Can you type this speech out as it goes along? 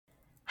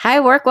Hi,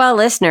 Work Well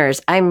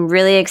listeners. I'm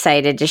really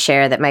excited to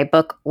share that my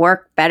book,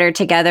 Work Better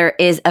Together,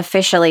 is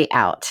officially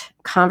out.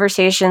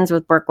 Conversations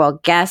with Work Well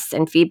guests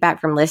and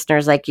feedback from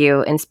listeners like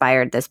you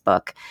inspired this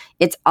book.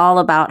 It's all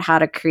about how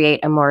to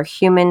create a more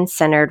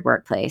human-centered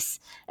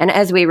workplace. And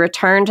as we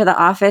return to the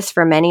office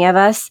for many of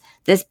us,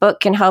 this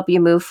book can help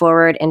you move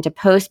forward into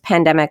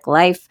post-pandemic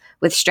life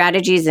with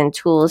strategies and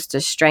tools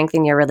to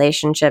strengthen your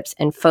relationships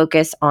and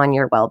focus on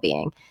your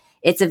well-being.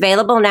 It's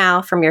available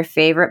now from your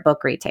favorite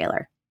book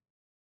retailer.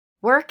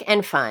 Work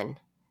and fun.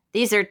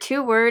 These are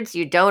two words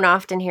you don't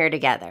often hear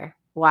together.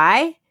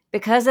 Why?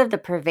 Because of the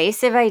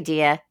pervasive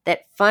idea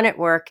that fun at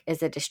work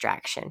is a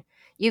distraction.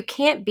 You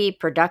can't be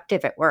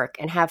productive at work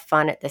and have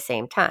fun at the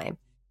same time.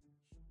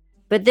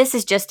 But this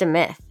is just a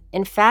myth.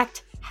 In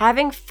fact,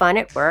 having fun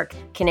at work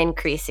can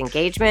increase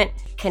engagement,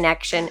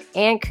 connection,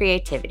 and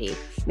creativity,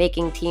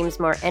 making teams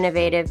more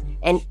innovative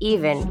and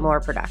even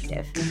more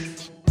productive.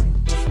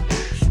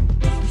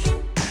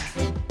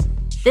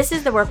 This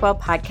is the Work Well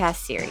podcast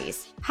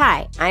series.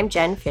 Hi, I'm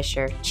Jen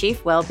Fisher,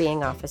 Chief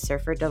Wellbeing Officer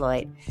for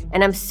Deloitte,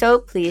 and I'm so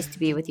pleased to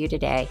be with you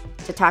today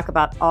to talk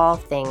about all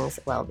things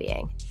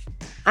well-being.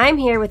 I'm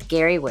here with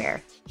Gary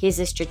Ware. He's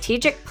a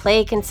strategic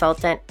play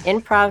consultant,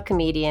 improv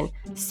comedian,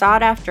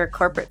 sought-after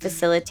corporate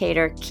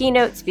facilitator,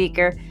 keynote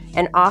speaker,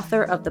 and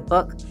author of the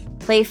book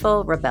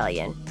Playful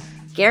Rebellion.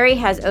 Gary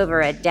has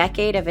over a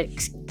decade of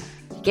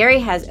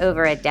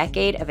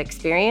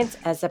experience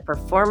as a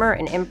performer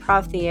in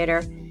improv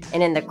theater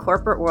and in the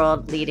corporate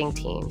world leading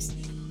teams.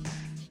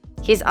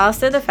 He's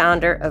also the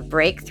founder of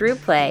Breakthrough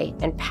Play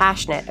and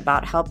passionate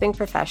about helping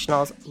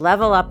professionals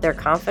level up their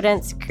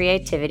confidence,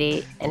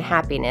 creativity, and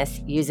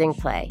happiness using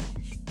play.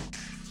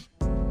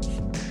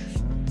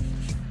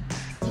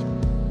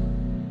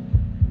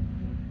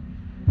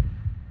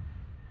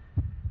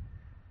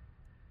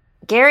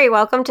 Gary,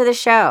 welcome to the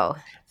show.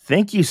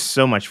 Thank you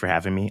so much for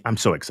having me. I'm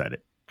so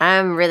excited.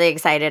 I'm really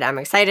excited. I'm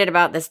excited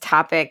about this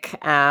topic.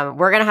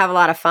 We're going to have a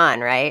lot of fun,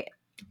 right?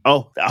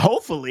 Oh,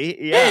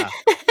 hopefully, yeah.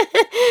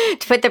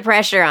 To put the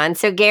pressure on.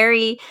 So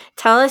Gary,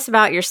 tell us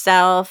about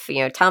yourself,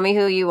 tell me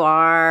who you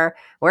are,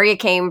 where you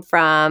came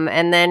from,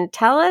 and then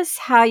tell us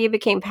how you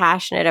became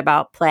passionate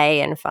about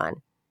play and fun.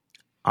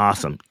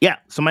 Awesome. Yeah.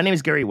 So my name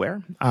is Gary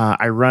Ware.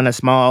 I run a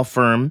small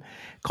firm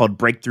called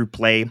Breakthrough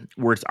Play,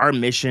 where it's our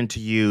mission to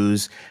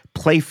use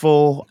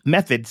playful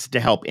methods to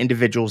help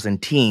individuals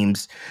and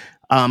teams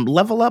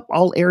level up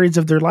all areas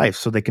of their life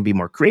so they can be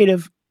more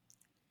creative,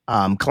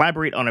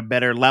 collaborate on a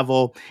better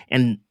level,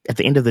 and at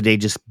the end of the day,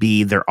 just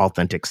be their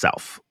authentic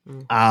self.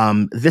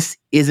 This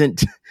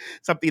isn't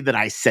something that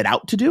I set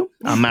out to do.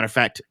 Matter of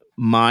fact,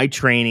 my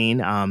training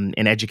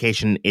in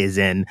education is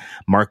in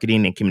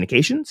marketing and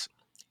communications.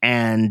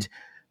 And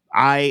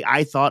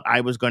I thought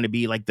I was going to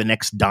be like the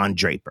next Don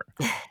Draper.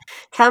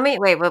 Tell me,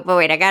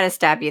 wait, I got to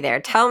stop you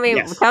there. Tell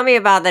me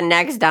about the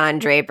next Don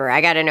Draper.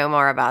 I got to know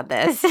more about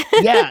this.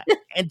 Yeah.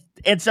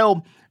 And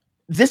so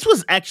this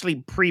was actually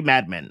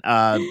pre-Mad Men,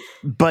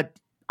 but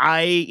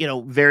I,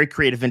 very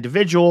creative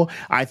individual.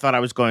 I thought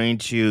I was going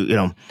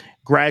to,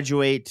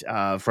 graduate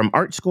from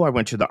art school. I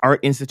went to the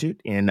Art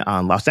Institute in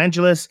Los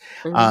Angeles,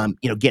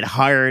 get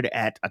hired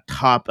at a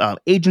top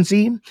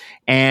agency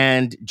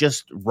and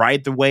just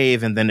ride the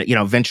wave and then,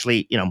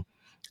 eventually,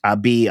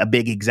 be a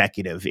big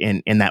executive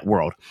in that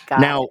world.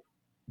 Now,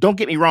 don't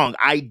get me wrong.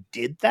 I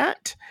did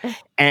that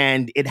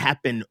and it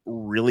happened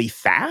really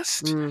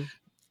fast.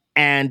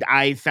 And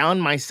I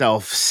found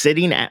myself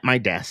sitting at my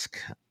desk.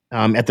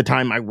 At the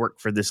time, I worked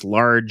for this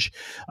large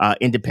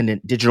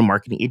independent digital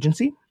marketing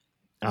agency.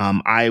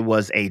 I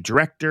was a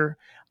director.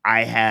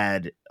 I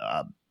had,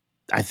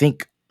 I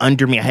think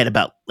under me, I had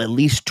about at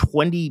least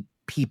 20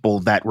 people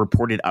that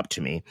reported up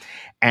to me.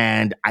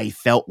 And I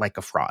felt like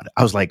a fraud.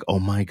 I was like, oh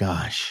my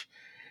gosh.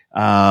 People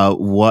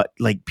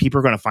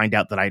are going to find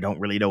out that I don't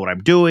really know what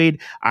I'm doing.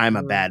 I'm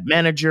a bad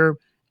manager.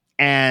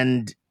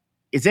 And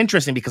it's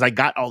interesting because I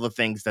got all the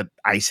things that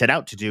I set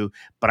out to do,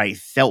 but I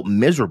felt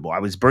miserable. I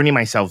was burning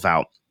myself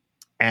out.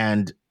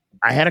 And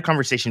I had a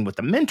conversation with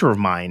a mentor of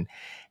mine.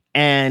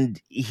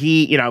 And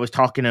he, I was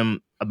talking to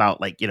him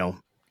about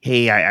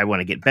hey, I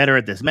want to get better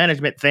at this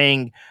management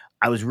thing.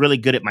 I was really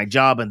good at my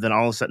job. And then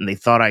all of a sudden they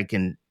thought I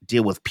can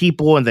deal with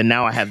people. And then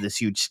now I have this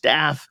huge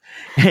staff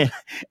and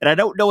I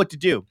don't know what to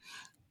do.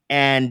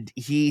 And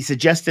he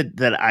suggested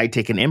that I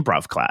take an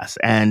improv class.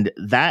 And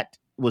that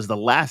was the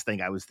last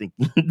thing I was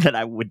thinking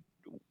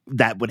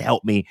that would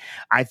help me.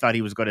 I thought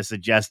he was going to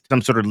suggest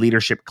some sort of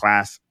leadership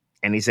class.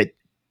 And he said,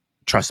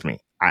 trust me,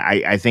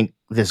 I think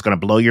this is going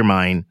to blow your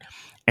mind.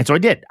 And so I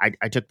did.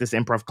 I took this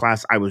improv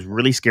class. I was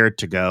really scared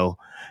to go.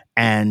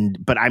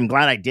 But I'm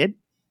glad I did,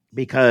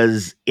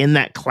 because in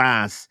that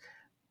class,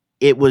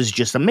 it was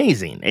just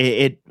amazing.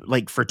 It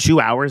for 2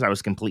 hours, I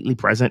was completely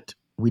present.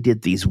 We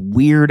did these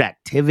weird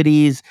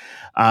activities.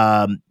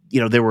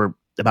 There were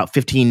about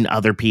 15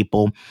 other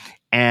people.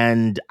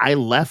 And I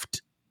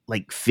left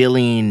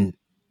feeling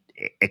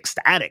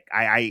ecstatic.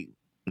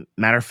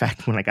 Matter of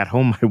fact, when I got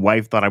home, my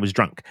wife thought I was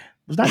drunk. I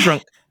was not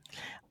drunk.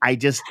 I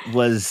just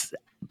was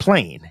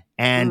playing.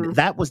 And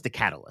that was the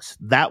catalyst.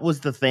 That was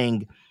the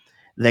thing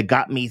that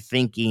got me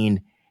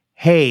thinking,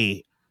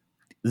 hey,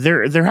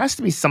 there has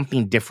to be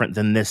something different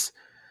than this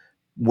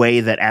way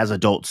that as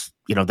adults,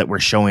 that we're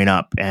showing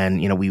up and,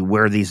 we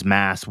wear these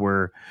masks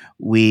where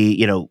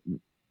we're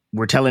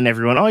telling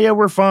everyone, oh yeah,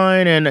 we're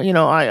fine. And,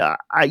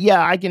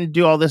 yeah, I can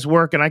do all this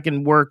work and I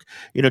can work,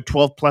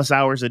 12 plus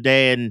hours a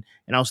day and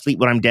I'll sleep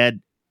when I'm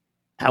dead.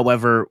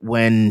 However,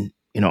 when,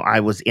 I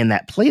was in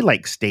that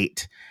play-like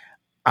state,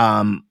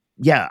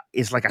 yeah,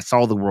 it's like I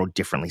saw the world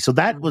differently. So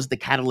that was the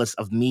catalyst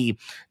of me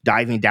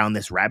diving down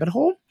this rabbit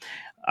hole.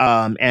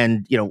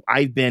 And,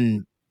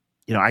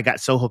 I got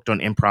so hooked on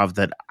improv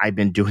that I've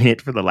been doing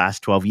it for the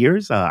last 12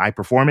 years. I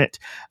perform it,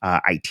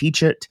 I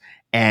teach it,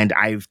 and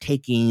I've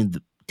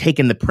taken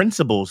the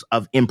principles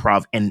of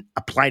improv and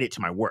applied it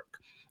to my work.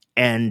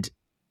 And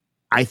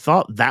I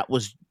thought that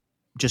was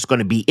just going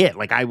to be it.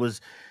 Like I was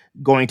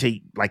going to,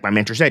 like my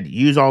mentor said,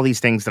 use all these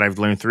things that I've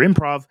learned through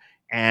improv,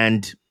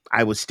 and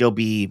I would still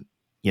be,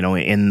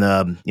 in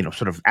the,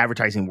 sort of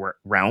advertising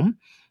realm.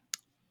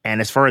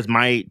 And as far as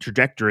my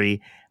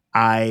trajectory,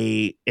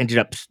 I ended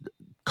up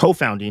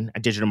co-founding a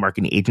digital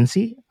marketing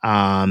agency.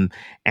 And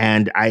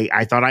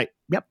I thought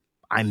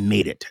I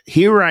made it.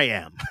 Here I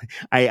am.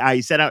 I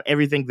set out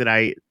everything that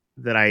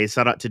I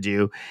set out to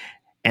do.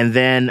 And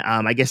then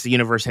I guess the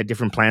universe had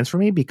different plans for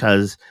me,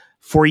 because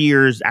 4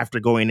 years after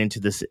going into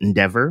this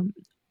endeavor,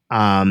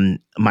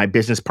 my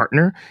business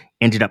partner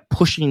ended up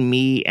pushing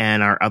me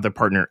and our other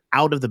partner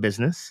out of the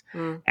business.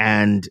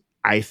 And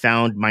I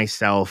found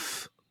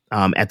myself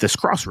at this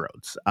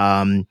crossroads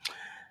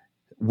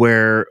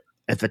where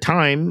at the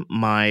time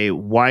my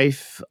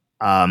wife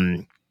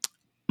wasn't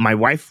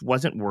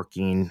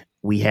working.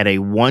 We had a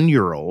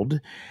 1-year-old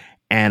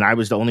and I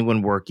was the only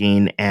one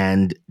working.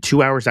 And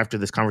 2 hours after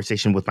this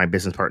conversation with my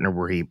business partner,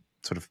 where he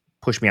sort of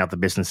pushed me out the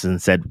business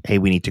and said, hey,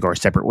 we need to go our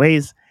separate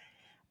ways,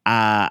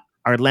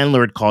 our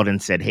landlord called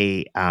and said,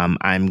 hey,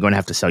 I'm going to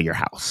have to sell your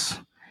house.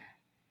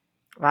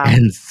 Wow.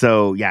 And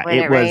so, yeah, when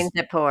it rains,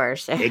 it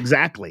pours.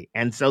 Exactly.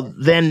 And so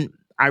then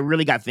I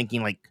really got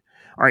thinking, like,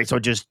 all right, so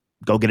just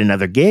go get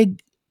another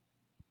gig.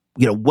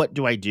 What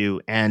do I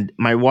do? And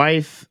my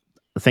wife,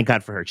 thank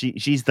God for her. She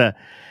was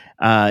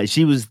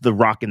the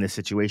rock in this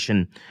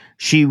situation.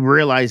 She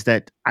realized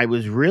that I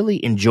was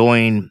really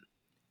enjoying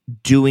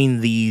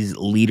doing these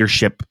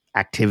leadership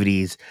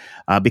activities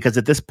because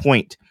at this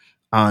point,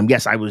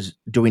 yes, I was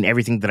doing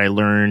everything that I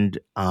learned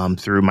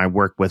through my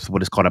work with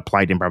what is called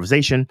applied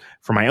improvisation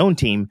for my own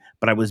team,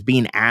 but I was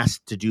being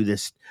asked to do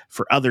this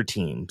for other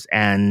teams.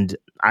 And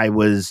I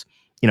was,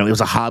 it was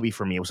a hobby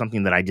for me. It was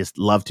something that I just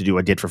loved to do.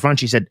 I did for fun.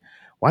 She said,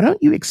 why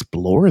don't you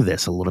explore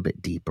this a little bit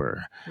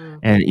deeper?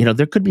 And,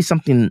 there could be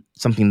something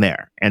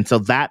there. And so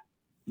that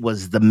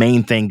was the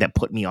main thing that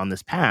put me on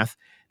this path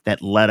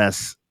that led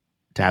us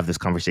to have this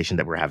conversation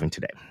that we're having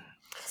today.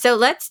 So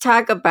let's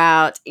talk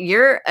about,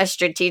 you're a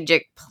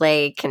strategic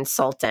play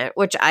consultant,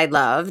 which I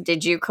love.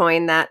 Did you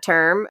coin that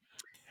term?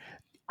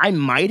 I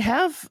might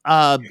have.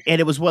 And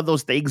it was one of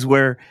those things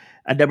where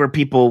a number of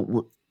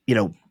people,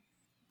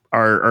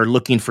 are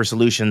looking for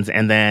solutions.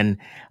 And then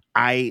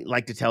I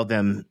like to tell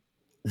them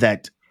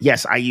that,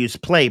 yes, I use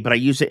play, but I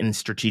use it in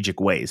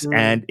strategic ways.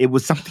 And it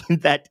was something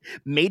that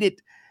made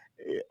it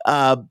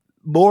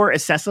more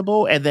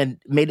accessible, and then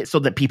made it so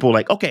that people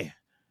like, okay,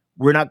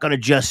 we're not going to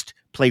just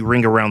play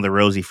Ring Around the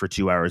Rosie for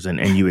 2 hours and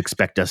you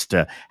expect us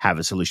to have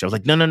a solution. I was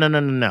like,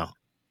 no.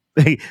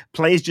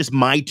 Play is just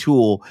my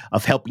tool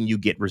of helping you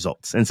get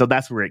results. And so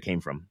that's where it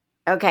came from.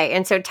 Okay.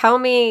 And so tell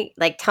me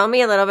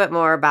a little bit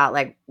more about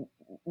like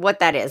what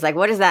that is. Like,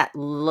 what does that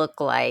look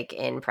like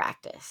in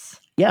practice?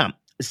 Yeah.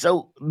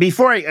 So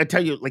before I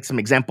tell you like some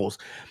examples,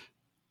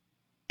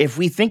 if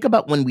we think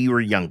about when we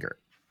were younger,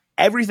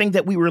 everything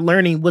that we were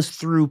learning was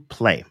through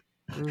play.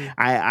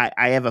 I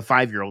have a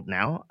 5-year-old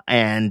now,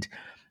 and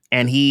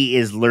he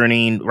is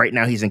learning right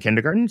now. He's in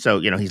kindergarten.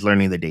 So, he's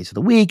learning the days of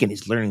the week and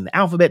he's learning the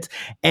alphabets,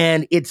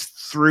 and it's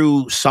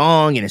through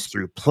song and it's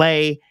through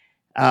play.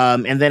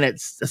 And then at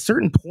a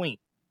certain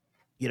point,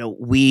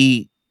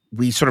 we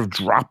sort of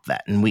drop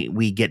that and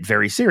we get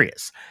very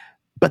serious.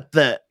 But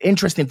the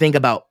interesting thing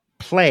about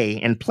play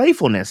and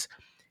playfulness,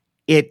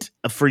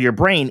 for your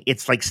brain,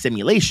 it's like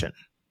stimulation.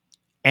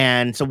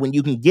 And so when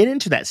you can get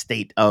into that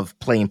state of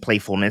play and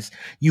playfulness,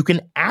 you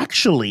can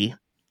actually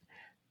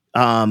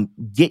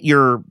get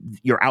your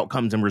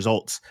outcomes and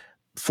results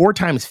 4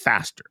 times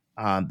faster.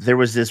 There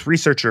was this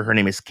researcher, her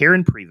name is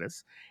Karen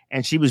Previs,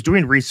 and she was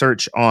doing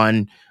research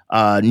on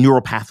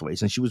neural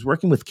pathways, and she was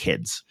working with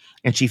kids,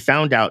 and she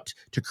found out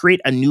to create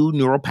a new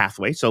neural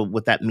pathway. So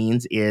what that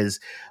means is,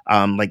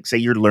 like, say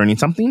you're learning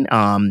something,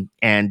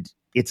 and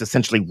it's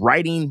essentially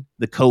writing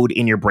the code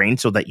in your brain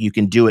so that you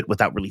can do it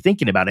without really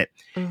thinking about it.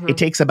 It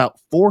takes about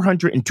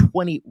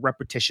 420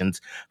 repetitions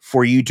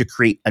for you to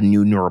create a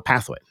new neural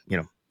pathway,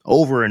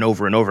 over and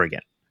over and over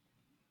again.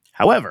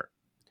 However,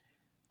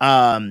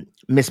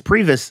 Miss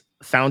Previs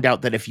found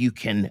out that if you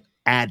can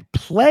add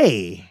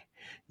play,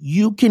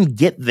 you can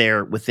get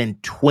there within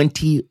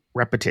 20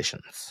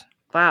 repetitions.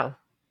 Wow.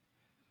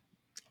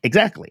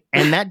 Exactly.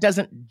 And that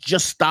doesn't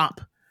just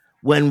stop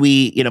when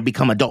we,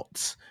 become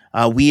adults.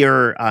 We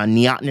are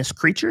neotenous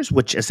creatures,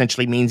 which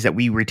essentially means that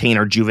we retain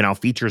our juvenile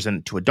features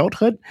into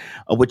adulthood,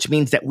 which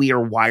means that we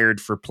are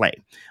wired for play.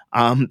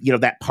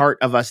 That part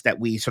of us that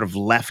we sort of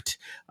left,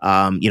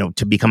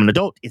 to become an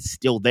adult, is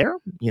still there.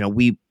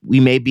 We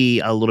may be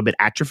a little bit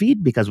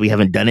atrophied because we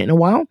haven't done it in a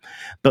while,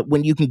 but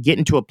when you can get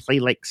into a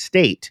play-like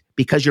state,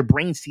 because your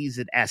brain sees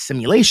it as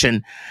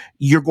simulation,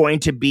 you're going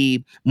to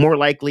be more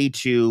likely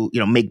to,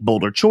 make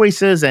bolder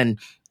choices.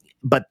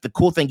 But the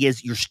cool thing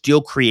is you're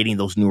still creating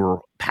those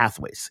neural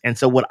pathways. And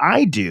so what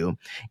I do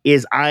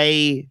is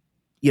I,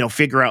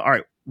 figure out, all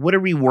right, what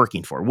are we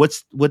working for?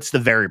 What's the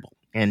variable?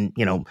 And,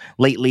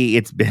 lately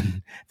it's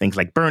been things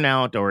like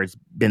burnout, or it's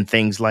been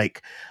things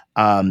like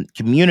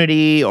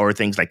community, or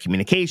things like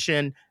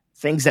communication,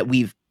 things that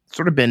we've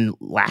sort of been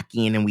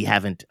lacking and we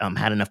haven't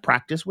had enough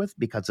practice with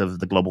because of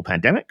the global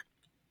pandemic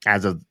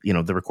as of,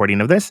 the recording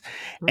of this.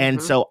 Mm-hmm.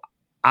 And so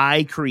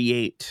I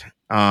create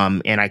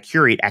and I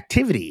curate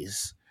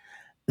activities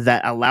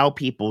that allow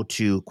people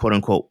to, quote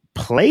unquote,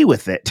 play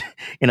with it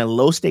in a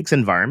low stakes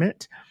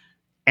environment.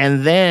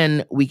 And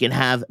then we can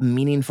have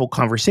meaningful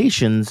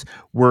conversations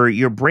where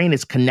your brain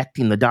is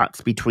connecting the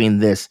dots between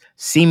this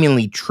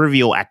seemingly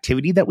trivial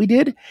activity that we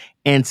did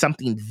and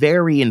something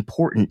very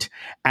important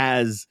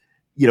as,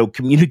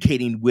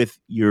 communicating with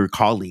your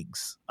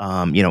colleagues,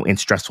 in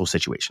stressful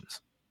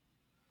situations.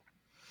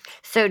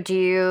 So do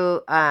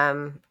you,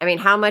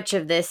 how much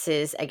of this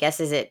is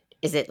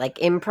it like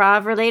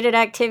improv related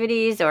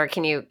activities, or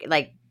can you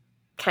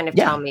kind of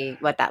tell me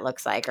what that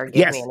looks like, or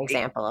give me an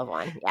example of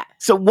one? Yeah.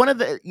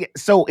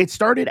 So it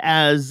started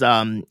as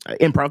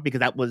improv because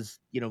that was,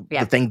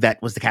 the thing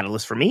that was the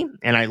catalyst for me.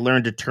 And I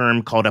learned a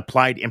term called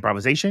applied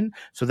improvisation.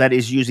 So that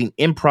is using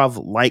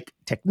improv-like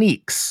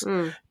techniques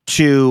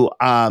to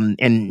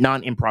in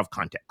non-improv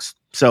contexts.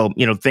 So,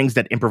 things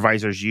that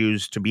improvisers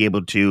use to be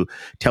able to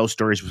tell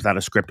stories without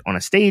a script on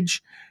a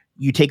stage,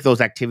 you take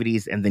those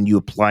activities and then you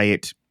apply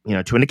it,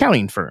 to an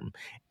accounting firm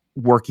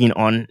working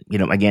on,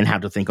 again, how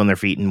to think on their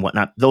feet and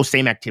whatnot. Those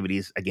same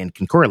activities, again,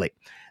 can correlate.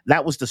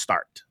 That was the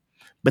start.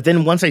 But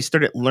then once I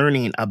started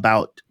learning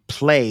about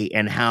play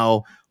and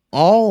how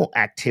all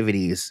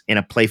activities in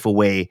a playful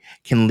way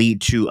can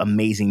lead to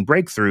amazing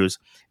breakthroughs,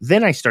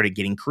 then I started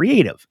getting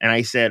creative. And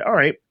I said, all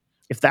right,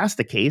 if that's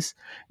the case,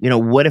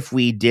 what if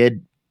we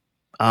did,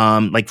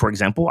 for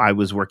example, I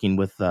was working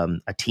with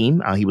a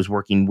team. He was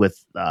working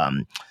with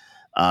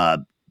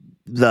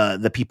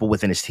the people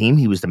within his team.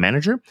 He was the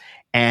manager,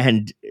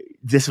 and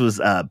this was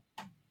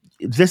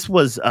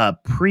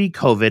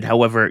pre-COVID.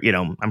 However,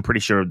 I'm pretty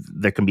sure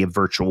there can be a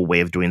virtual way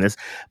of doing this.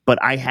 But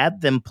I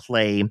had them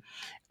play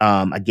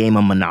a game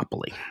of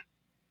Monopoly,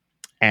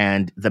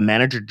 and the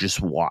manager just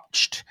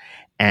watched.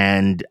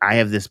 And I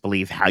have this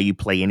belief: how you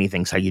play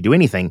anything is how you do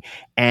anything.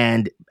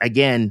 And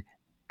again,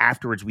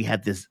 afterwards, we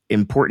had this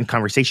important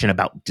conversation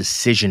about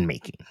decision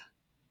making.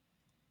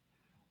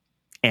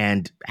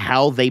 And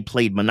how they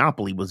played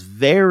Monopoly was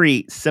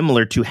very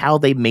similar to how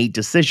they made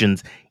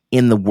decisions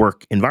in the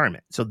work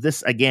environment. So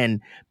this, again,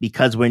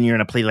 because when you're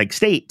in a play-like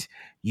state,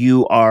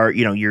 you are,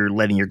 you're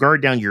letting your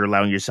guard down, you're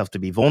allowing yourself to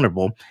be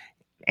vulnerable.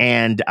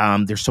 And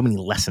there's so many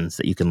lessons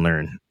that you can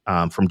learn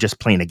from just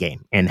playing a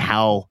game and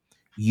how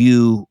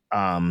you,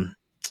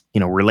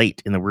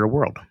 relate in the real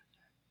world.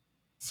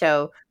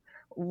 So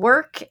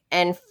work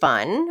and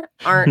fun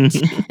aren't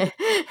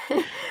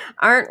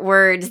aren't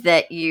words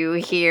that you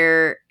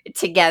hear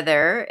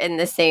together in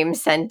the same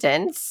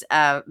sentence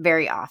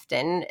very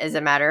often. As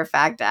a matter of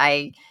fact,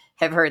 I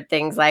have heard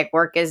things like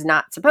work is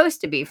not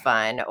supposed to be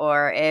fun,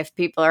 or if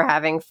people are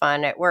having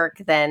fun at work,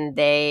 then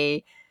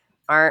they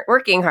aren't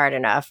working hard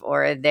enough,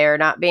 or they're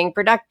not being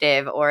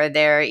productive, or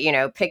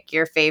they're, pick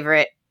your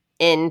favorite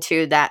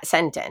into that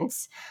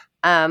sentence.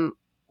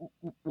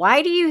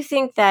 Why do you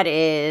think that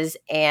is,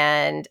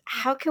 and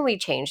how can we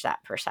change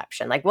that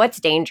perception? Like, what's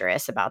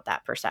dangerous about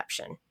that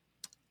perception?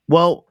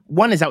 Well,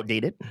 one is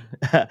outdated.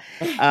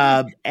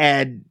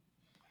 And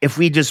if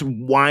we just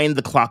wind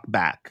the clock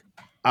back,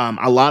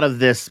 a lot of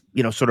this,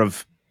 sort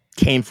of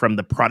came from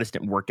the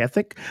Protestant work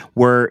ethic,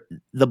 where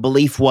the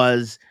belief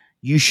was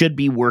you should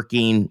be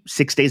working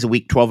 6 days a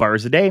week, 12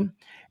 hours a day.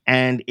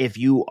 And if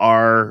you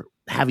are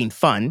having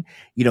fun,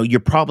 you're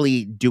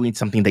probably doing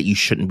something that you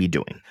shouldn't be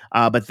doing.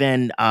 But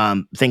then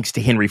thanks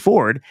to Henry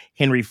Ford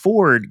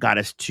got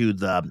us to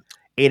the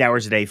 8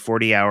 hours a day,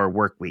 40-hour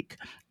work week.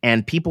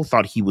 And people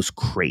thought he was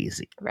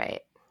crazy.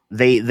 Right.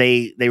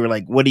 They were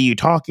like, what are you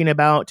talking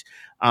about?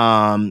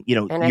 And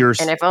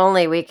if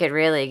only we could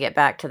really get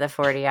back to the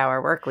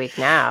 40-hour work week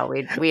now,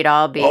 we'd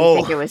all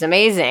think it was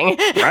amazing.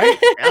 Right?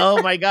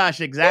 Oh my gosh,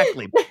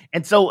 exactly.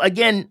 And so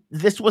again,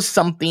 this was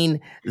something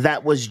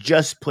that was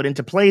just put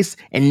into place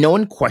and no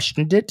one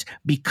questioned it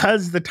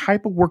because the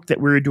type of work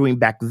that we were doing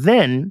back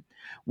then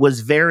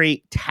was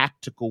very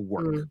tactical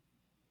work.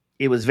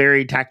 It was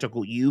very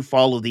tactical. You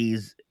follow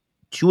these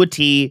to a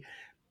T,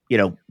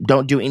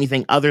 don't do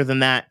anything other than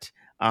that.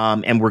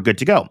 And we're good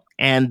to go.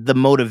 And the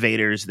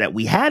motivators that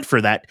we had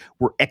for that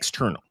were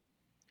external.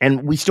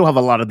 And we still have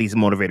a lot of these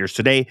motivators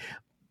today.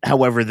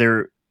 However,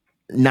 they're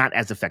not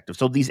as effective.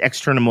 So these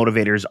external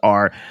motivators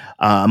are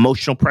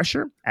emotional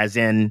pressure, as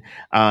in,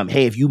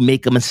 hey, if you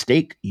make a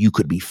mistake, you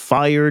could be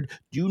fired.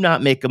 Do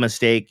not make a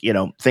mistake,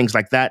 things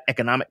like that.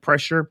 Economic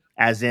pressure,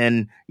 as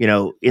in,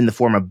 in the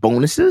form of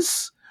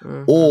bonuses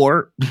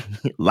or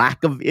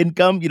lack of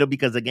income,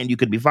 because again, you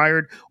could be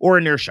fired, or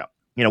inertia.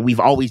 We've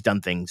always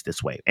done things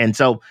this way. And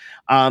so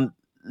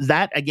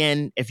that,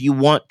 again, if you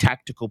want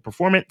tactical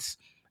performance,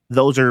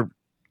 those are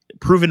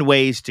proven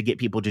ways to get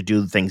people to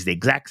do things the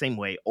exact same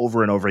way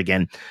over and over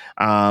again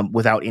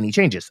without any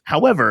changes.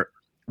 However,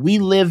 we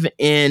live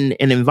in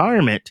an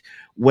environment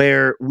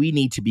where we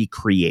need to be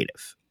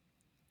creative.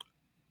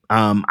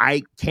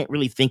 I can't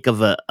really think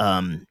of a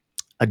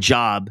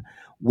job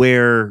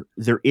where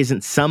there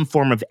isn't some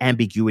form of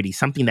ambiguity,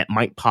 something that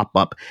might pop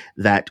up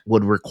that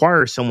would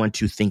require someone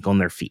to think on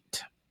their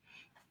feet.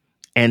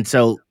 And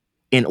so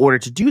in order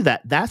to do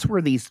that, that's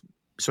where these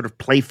sort of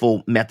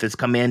playful methods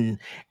come in.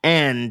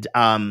 And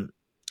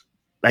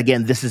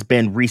again, this has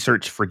been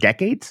researched for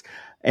decades.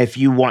 If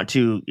you want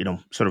to,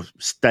 sort of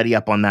study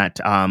up on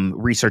that,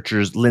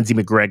 researchers Lindsay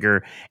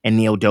McGregor and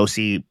Neil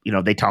Dosey,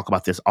 they talk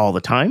about this all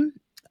the time.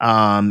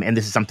 And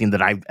this is something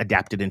that I've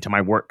adapted into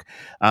my work.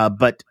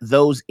 But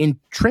those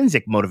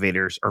intrinsic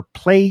motivators are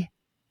play,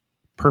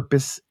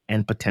 purpose,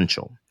 and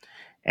potential.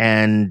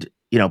 And,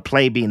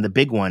 play being the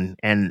big one.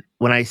 And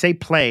when I say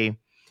play,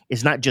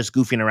 it's not just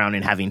goofing around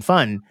and having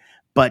fun,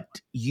 but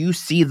you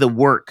see the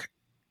work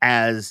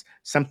as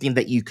something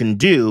that you can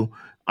do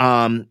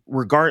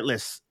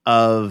regardless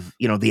of,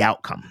 the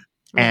outcome.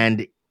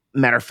 And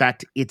matter of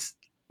fact, it's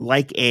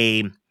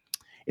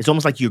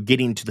almost like you're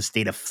getting to the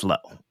state of flow.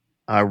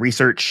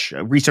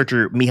 Researcher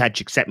Mihai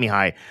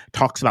Csikszentmihalyi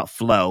talks about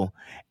flow,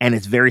 and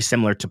it's very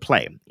similar to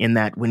play in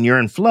that when you're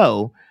in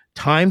flow,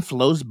 time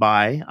flows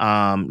by,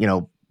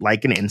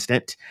 like an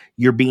instant.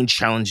 You're being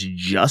challenged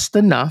just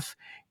enough,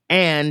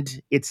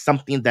 and it's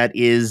something that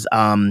is,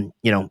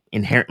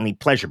 inherently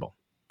pleasurable.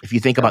 If you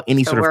think about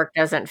any sort of work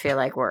doesn't feel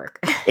like work.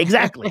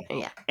 Exactly.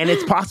 Yeah. And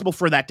it's possible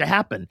for that to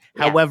happen.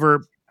 Yeah.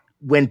 However,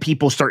 when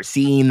people start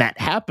seeing that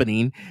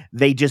happening,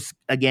 they just,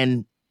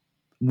 again,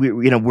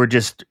 we're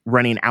just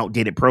running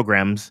outdated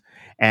programs,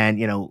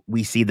 and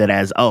we see that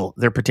as, oh,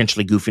 they're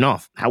potentially goofing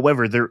off.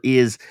 However, there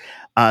is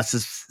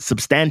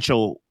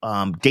substantial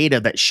data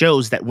that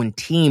shows that when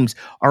teams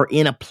are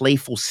in a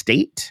playful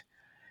state,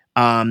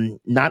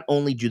 not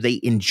only do they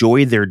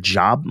enjoy their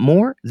job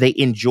more, they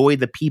enjoy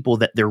the people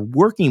that they're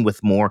working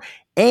with more,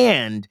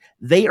 and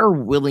they are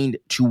willing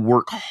to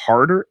work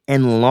harder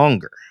and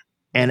longer.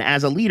 And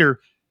as a leader,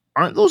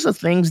 aren't those the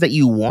things that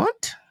you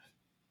want?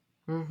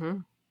 Mm-hmm.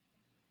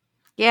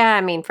 Yeah,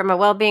 I mean, from a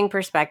well-being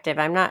perspective,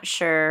 I'm not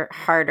sure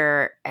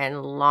harder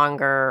and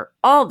longer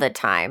all the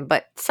time,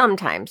 but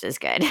sometimes is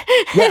good.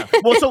 Yeah.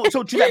 Well,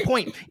 so to that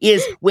point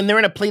is when they're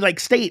in a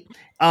play-like state,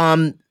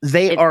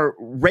 they are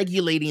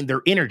regulating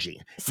their energy.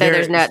 So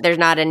there's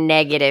not a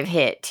negative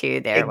hit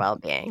to their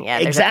well-being.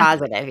 Yeah, there's a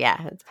positive.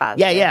 Yeah, it's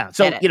positive. Yeah.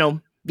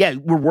 So,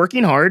 we're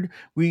working hard.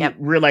 We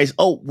realize,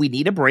 we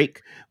need a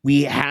break.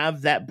 We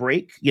have that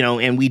break,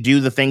 and we do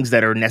the things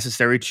that are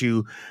necessary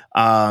to,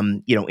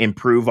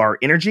 improve our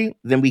energy.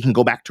 Then we can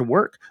go back to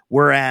work.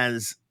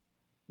 Whereas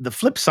the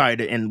flip side,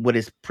 and what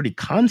is pretty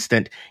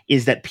constant,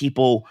 is that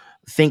people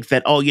think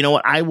that,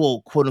 I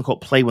will quote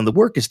unquote play when the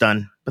work is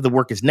done, but the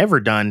work is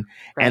never done.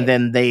 Right. And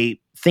then they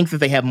think that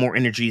they have more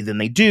energy than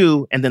they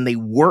do. And then they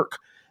work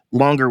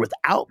longer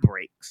without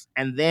breaks.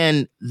 And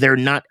then they're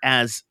not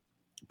as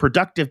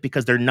productive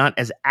because they're not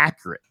as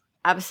accurate.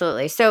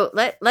 Absolutely. So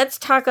let's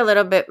talk a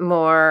little bit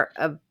more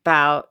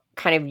about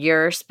kind of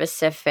your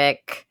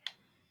specific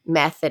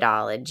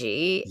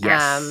methodology.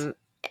 Yes.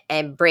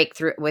 And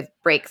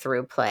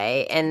breakthrough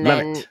play, and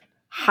then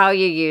how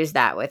you use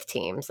that with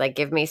teams. Like,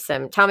 tell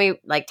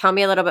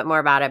me a little bit more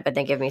about it, but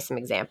then give me some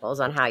examples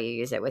on how you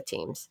use it with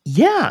teams.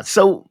 Yeah.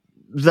 So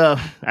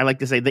I like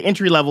to say the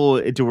entry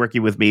level to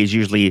working with me is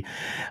usually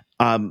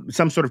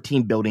some sort of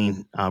team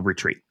building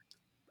retreat.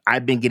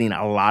 I've been getting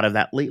a lot of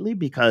that lately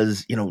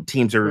because,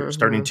 teams are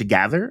starting to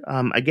gather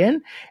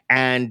again,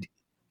 and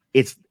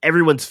it's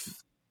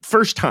everyone's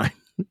first time.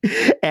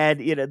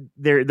 And,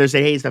 they're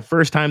saying, hey, it's the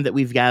first time that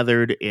we've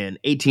gathered in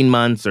 18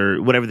 months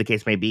or whatever the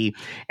case may be.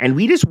 And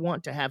we just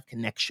want to have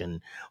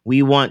connection.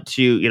 We want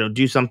to,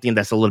 do something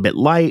that's a little bit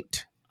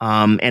light.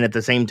 And at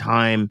the same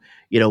time,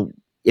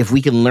 if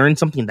we can learn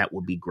something, that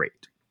would be great.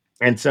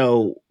 And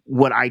so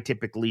what I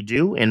typically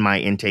do in my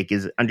intake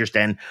is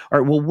understand,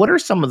 all right, well, what are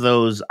some of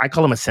those, I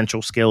call them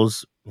essential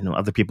skills,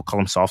 other people call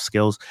them soft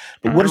skills,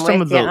 but what are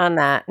some of those on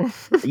that?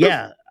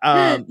 Yeah.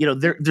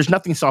 There's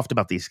nothing soft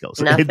about these skills.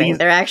 Nothing.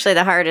 They're actually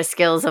the hardest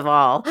skills of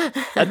all.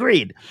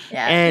 Agreed.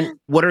 Yeah. And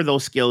what are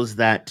those skills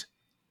that,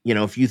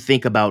 if you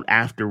think about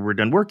after we're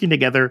done working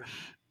together,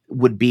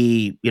 would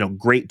be,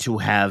 great to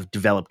have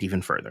developed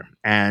even further.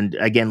 And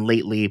again,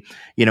 lately,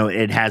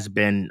 it has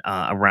been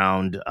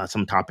around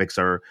some topics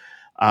are,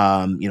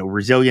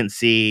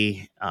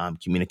 resiliency,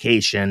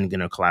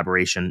 communication,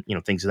 collaboration,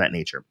 things of that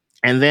nature.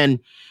 And then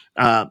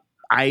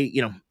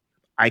I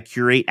I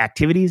curate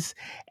activities,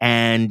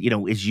 and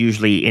it's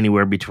usually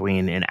anywhere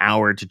between an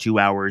hour to 2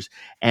 hours,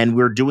 and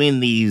we're doing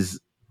these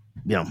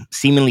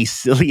seemingly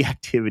silly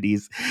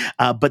activities,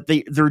 but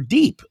they're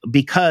deep,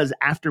 because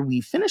after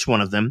we finish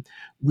one of them,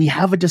 we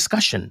have a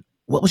discussion.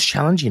 What was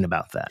challenging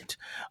about that?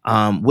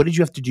 What did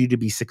you have to do to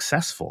be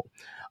successful?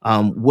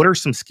 What are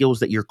some skills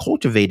that you're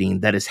cultivating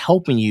that is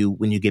helping you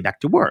when you get back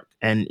to work?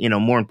 And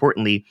more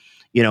importantly,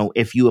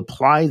 if you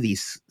apply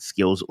these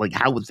skills, like,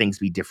 how would things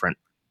be different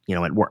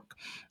at work?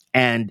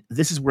 And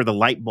this is where the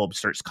light bulb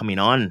starts coming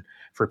on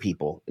for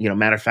people.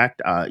 Matter of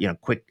fact,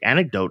 quick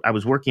anecdote: I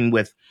was working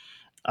with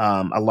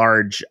a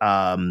large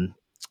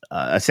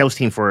a sales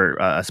team for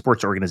a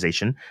sports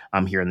organization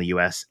here in the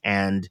U.S.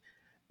 And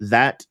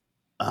that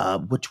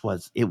which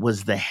was it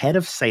was the head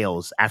of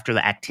sales. After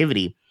the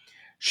activity,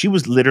 she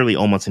was literally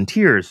almost in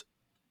tears,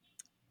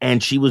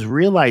 and she was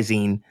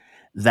realizing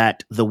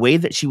that the way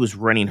that she was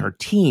running her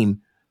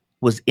team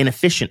was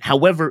inefficient.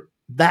 However,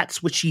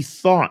 that's what she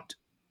thought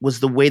was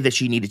the way that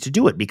she needed to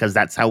do it, because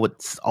that's how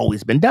it's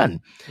always been done.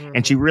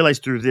 And she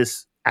realized through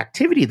this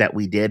activity that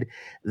we did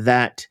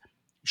that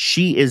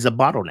she is a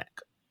bottleneck.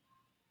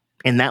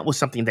 And that was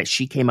something that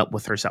she came up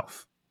with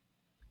herself.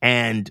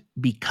 And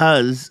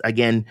because,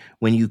 again,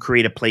 when you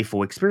create a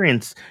playful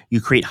experience,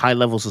 you create high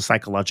levels of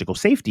psychological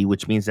safety,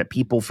 which means that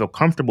people feel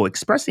comfortable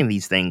expressing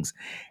these things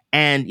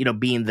and,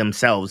 being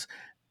themselves.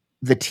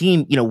 The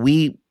team,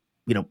 we,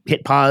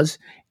 hit pause,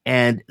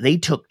 and they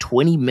took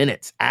 20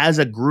 minutes as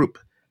a group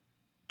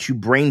to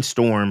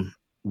brainstorm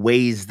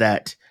ways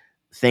that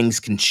things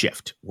can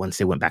shift once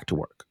they went back to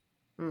work.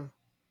 Mm.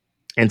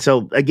 And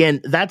so,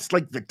 again, that's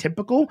like the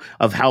typical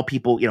of how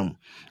people,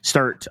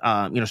 start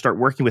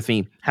working with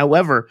me.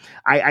 However,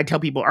 I tell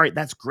people, all right,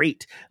 that's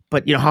great,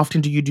 but how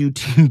often do you do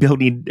team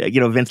building,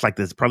 events like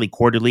this? Probably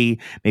quarterly,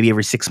 maybe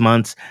every 6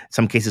 months,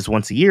 some cases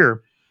once a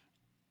year.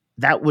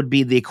 That would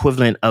be the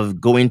equivalent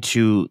of going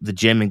to the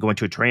gym and going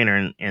to a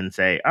trainer and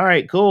say, all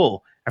right,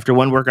 cool. After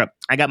one workout,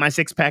 I got my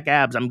 6-pack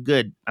abs. I'm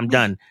good. I'm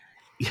done.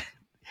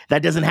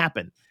 That doesn't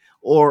happen.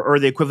 Or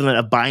the equivalent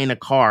of buying a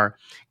car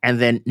and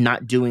then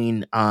not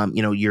doing,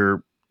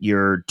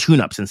 your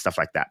tune-ups and stuff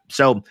like that.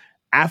 So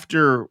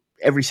after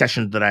every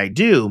session that I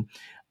do,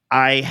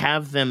 I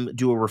have them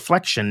do a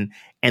reflection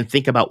and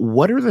think about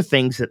what are the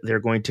things that they're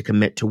going to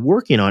commit to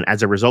working on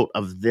as a result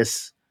of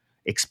this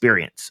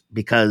experience.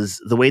 Because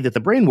the way that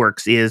the brain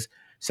works is,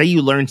 say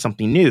you learn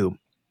something new,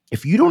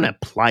 if you don't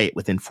apply it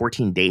within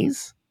 14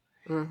 days,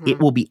 it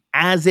will be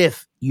as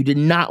if you did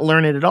not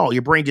learn it at all.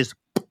 Your brain just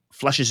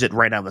flushes it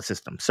right out of the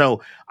system.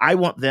 So I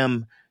want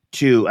them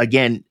to,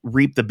 again,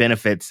 reap the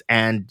benefits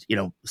and,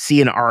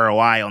 see an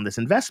ROI on this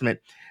investment.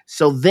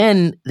 So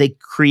then they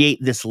create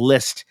this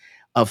list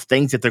of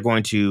things that they're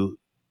going to,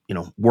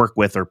 work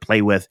with or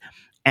play with.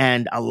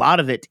 And a lot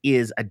of it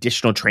is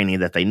additional training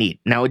that they need.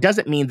 Now, it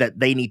doesn't mean that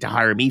they need to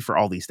hire me for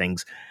all these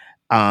things.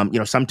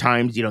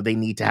 Sometimes, they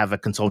need to have a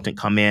consultant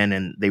come in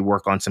and they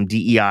work on some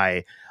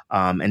DEI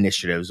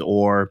initiatives,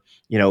 or,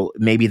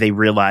 maybe they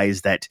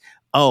realize that,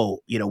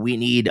 we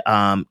need,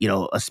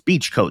 a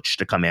speech coach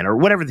to come in, or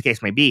whatever the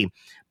case may be.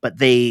 But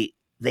they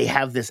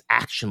have this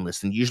action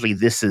list. And usually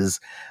this is,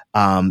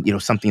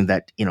 something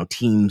that,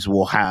 teams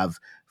will have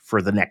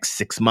for the next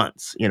 6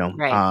 months,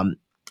 Right.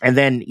 And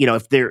then,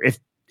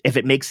 if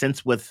it makes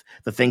sense with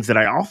the things that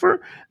I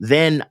offer,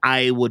 then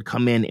I would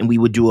come in and we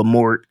would do a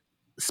more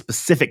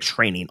specific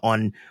training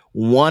on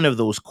one of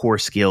those core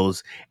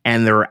skills,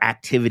 and there are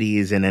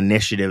activities and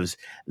initiatives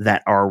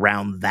that are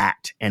around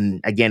that.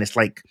 And again, it's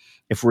like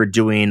if we're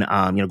doing,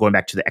 going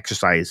back to the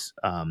exercise,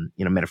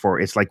 metaphor,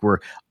 it's like we're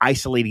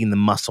isolating the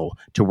muscle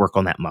to work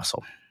on that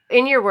muscle.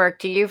 In your work,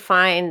 do you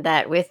find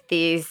that with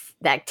these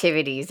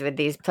activities, with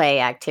these play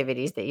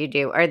activities that you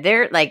do, are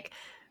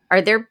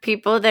there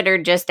people that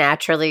are just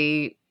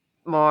naturally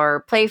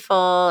more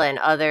playful and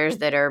others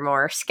that are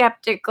more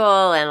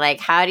skeptical? And like,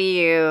 how do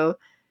you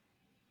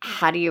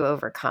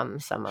overcome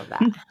some of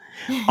that?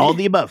 All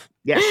the above.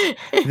 Yes.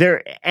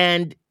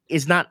 And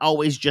it's not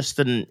always just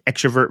an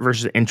extrovert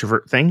versus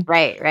introvert thing.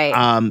 Right.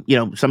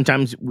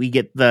 Sometimes we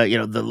get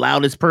the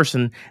loudest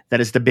person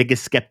that is the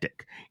biggest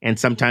skeptic. And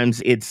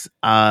sometimes it's,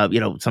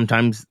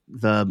 sometimes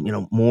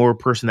the, more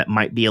person that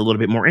might be a little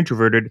bit more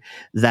introverted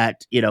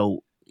that,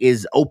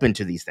 is open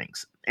to these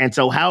things. And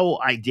so how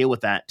I deal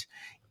with that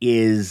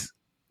is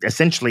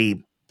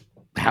essentially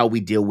how we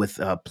deal with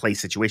play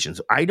situations.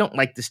 I don't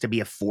like this to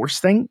be a force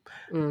thing.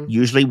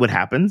 Usually what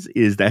happens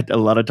is that a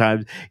lot of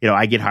times,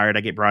 I get hired,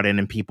 I get brought in,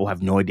 and people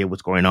have no idea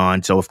what's going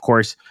on. So of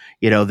course,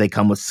 they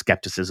come with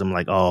skepticism,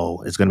 like,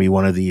 oh, it's going to be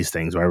one of these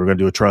things, right? We're going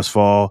to do a trust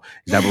fall.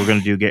 Is that what we're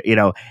going to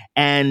do?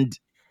 And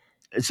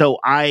so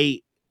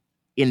I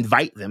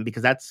invite them,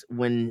 because that's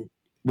when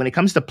it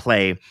comes to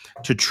play,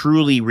 to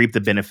truly reap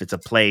the benefits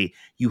of play,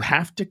 you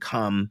have to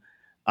come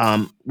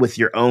with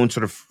your own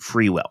sort of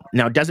free will.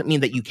 Now, it doesn't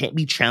mean that you can't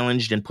be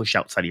challenged and pushed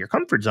outside of your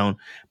comfort zone,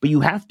 but you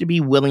have to be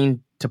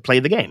willing to play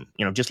the game,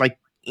 just like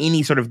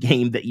any sort of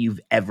game that you've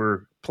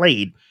ever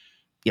played.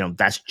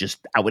 That's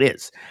just how it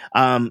is.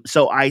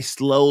 So I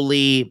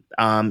slowly,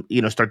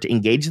 start to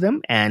engage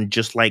them. And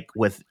just like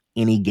with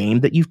any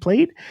game that you've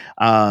played.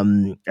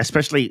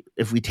 Especially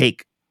if we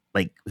take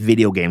like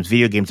video games.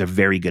 Video games are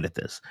very good at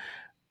this.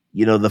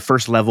 The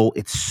first level,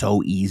 it's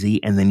so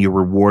easy, and then you're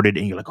rewarded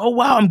and you're like, oh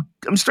wow,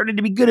 I'm starting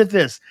to be good at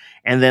this.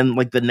 And then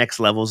like the next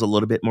level is a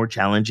little bit more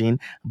challenging,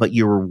 but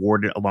you're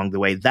rewarded along the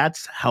way.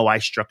 That's how I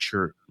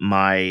structure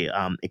my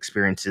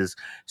experiences,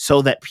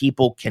 so that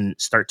people can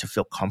start to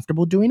feel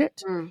comfortable doing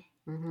it.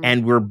 Mm-hmm.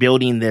 And we're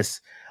building this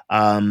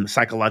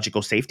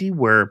psychological safety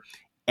where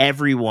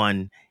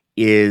everyone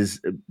is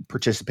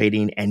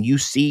participating, and you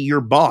see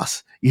your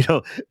boss,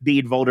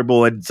 being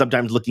vulnerable and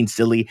sometimes looking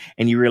silly,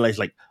 and you realize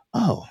like,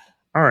 oh,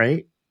 all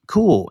right,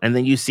 cool. And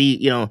then you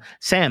see,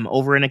 Sam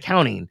over in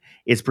accounting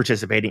is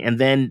participating, and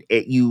then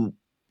you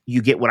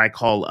get what I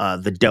call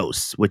the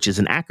dose, which is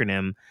an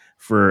acronym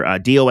for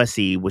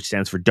DOSE, which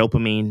stands for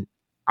dopamine,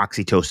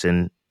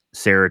 oxytocin,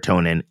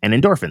 serotonin, and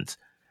endorphins.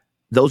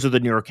 Those are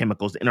the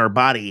neurochemicals in our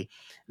body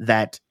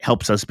that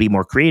helps us be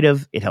more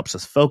creative. It helps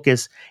us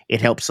focus.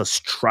 It helps us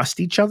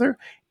trust each other,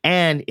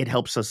 and it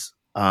helps us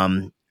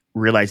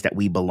realize that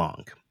we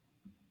belong.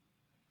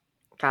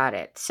 Got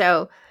it.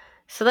 So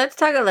let's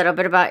talk a little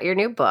bit about your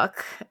new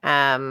book,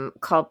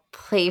 called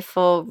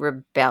Playful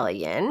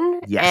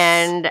Rebellion. Yes.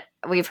 And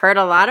we've heard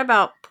a lot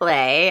about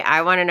play.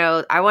 I want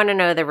to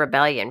know the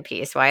rebellion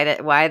piece. Why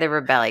the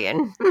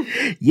rebellion?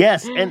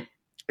 Yes. And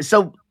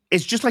so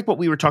it's just like what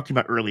we were talking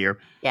about earlier.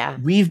 Yeah.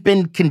 We've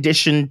been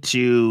conditioned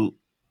to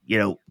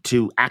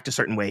act a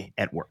certain way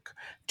at work,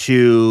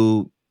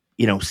 to,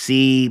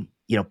 see,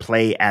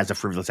 play as a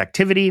frivolous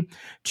activity,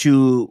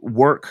 to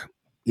work,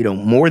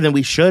 more than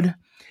we should.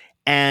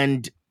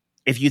 And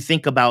if you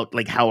think about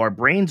like how our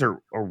brains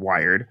are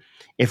wired,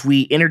 if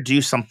we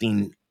introduce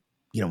something,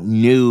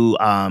 new,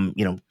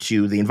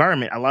 to the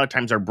environment, a lot of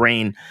times our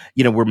brain,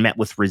 we're met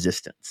with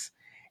resistance.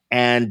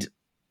 And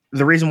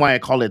the reason why I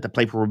call it the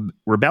playful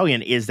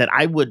rebellion is that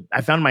I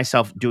found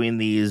myself doing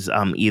these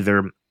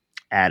either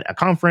at a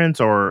conference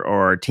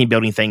or a team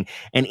building thing.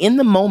 And in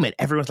the moment,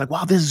 everyone's like,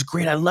 wow, this is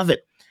great. I love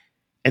it.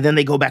 And then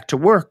they go back to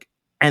work,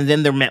 and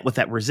then they're met with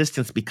that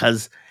resistance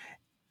because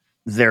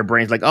their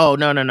brain's like, oh,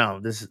 no.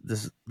 This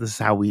is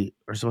how we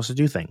are supposed to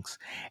do things.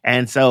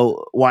 And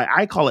so why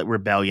I call it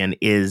rebellion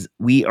is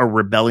we are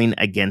rebelling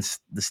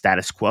against the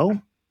status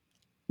quo.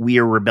 We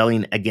are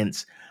rebelling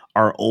against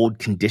our old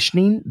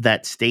conditioning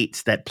that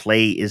states that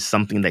play is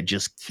something that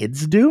just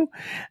kids do,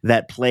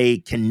 that play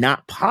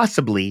cannot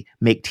possibly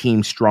make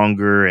teams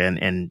stronger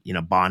and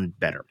bond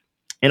better.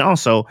 And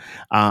also,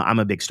 I'm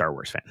a big Star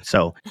Wars fan.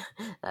 So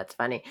That's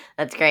funny.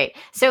 That's great.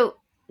 So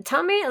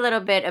tell me a little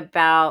bit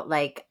about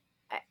like,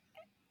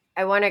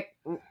 I want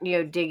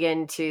to dig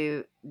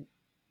into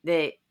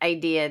the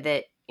idea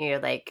that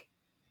like,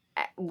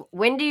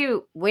 when do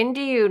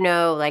you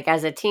know, like,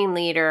 as a team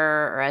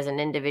leader or as an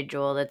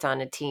individual that's on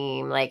a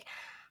team, like,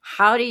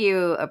 how do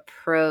you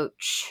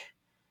approach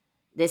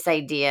this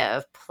idea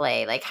of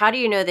play? Like, how do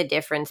you know the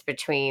difference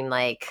between,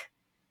 like,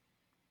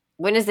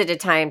 when is it a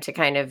time to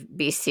kind of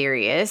be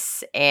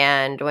serious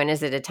and when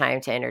is it a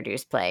time to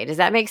introduce play? Does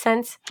that make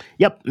sense?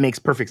 yep, makes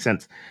perfect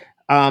sense.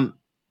 Um,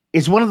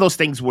 it's one of those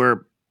things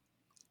where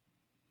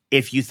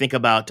if you think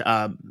about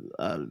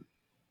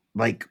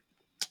like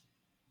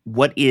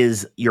what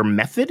is your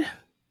method,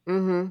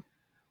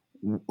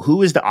 Mm-hmm.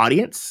 who is the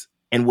audience,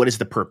 and what is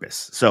the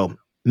purpose? So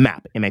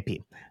MAP.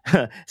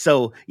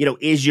 So,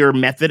 is your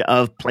method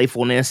of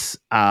playfulness,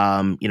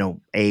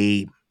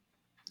 a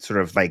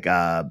sort of like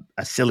a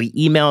silly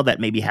email that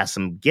maybe has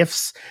some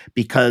gifts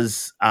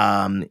because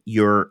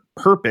your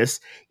purpose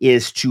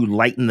is to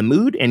lighten the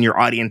mood and your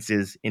audience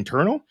is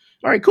internal.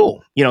 All right,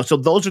 cool. So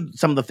those are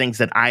some of the things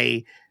that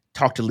I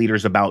talk to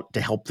leaders about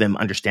to help them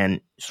understand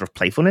sort of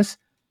playfulness.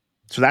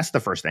 So that's the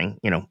first thing,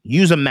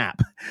 use a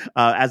map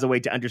as a way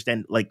to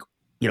understand, like,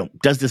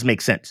 does this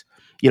make sense?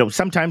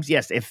 Sometimes,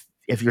 yes, if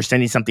you're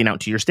sending something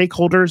out to your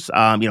stakeholders,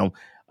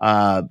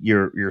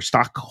 your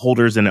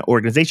stockholders in an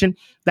organization,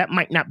 that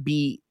might not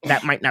be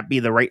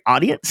the right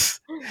audience,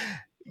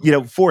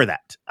 for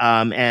that.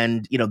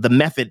 And the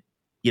method,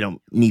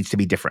 needs to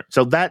be different.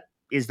 So that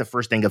is the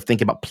first thing of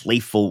thinking about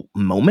playful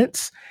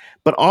moments,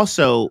 but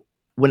also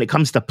when it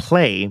comes to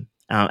play,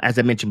 as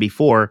I mentioned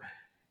before,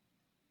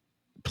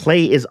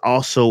 play is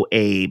also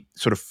a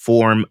sort of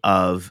form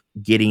of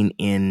getting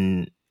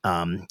in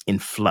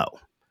flow.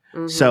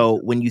 Mm-hmm. So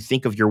when you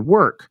think of your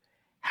work,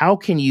 how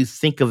can you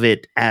think of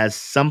it as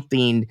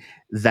something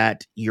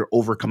that you're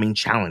overcoming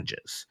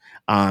challenges?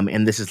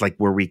 And this is like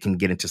where we can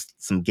get into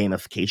some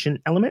gamification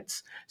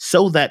elements,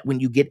 so that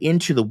when you get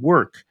into the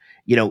work,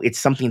 it's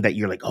something that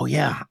you're like, oh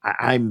yeah,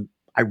 I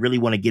really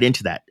want to get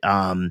into that.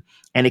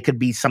 And it could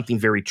be something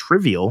very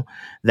trivial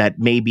that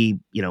maybe,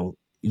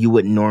 you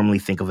wouldn't normally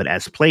think of it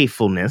as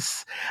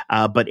playfulness.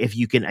 But if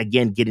you can,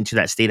 again, get into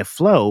that state of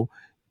flow,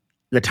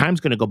 the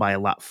time's going to go by a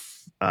lot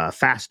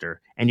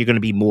faster, and you're going to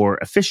be more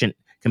efficient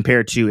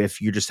compared to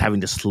if you're just having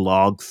to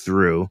slog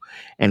through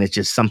and it's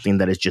just something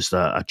that is just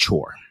a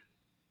chore.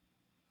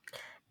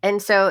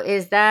 And so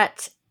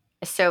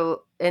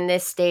in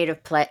this state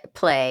of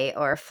play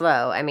or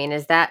flow, I mean,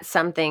 is that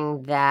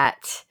something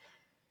that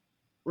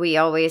we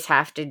always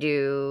have to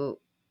do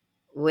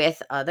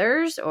with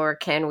others, or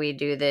can we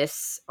do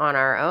this on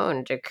our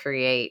own to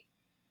create,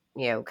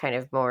 kind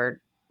of more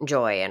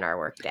joy in our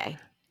workday?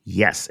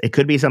 Yes, it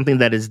could be something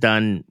that is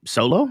done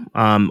solo,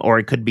 or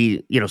it could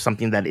be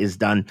something that is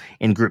done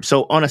in groups.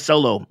 So on a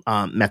solo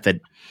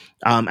method,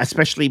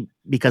 especially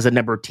because a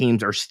number of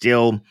teams are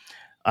still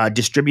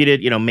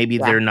distributed, maybe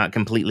Yeah. they're not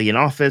completely in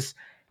office.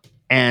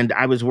 And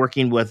I was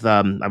working with,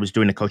 I was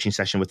doing a coaching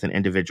session with an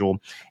individual,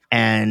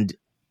 and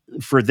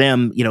for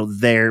them,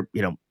 they're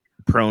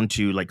prone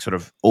to like sort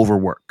of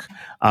overwork,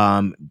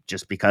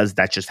 just because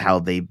that's just how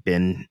they've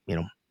been,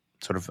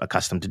 sort of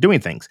accustomed to doing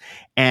things,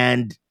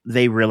 and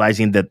they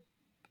realizing that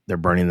they're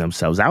burning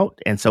themselves out.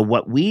 And so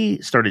what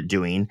we started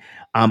doing,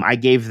 I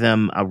gave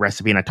them a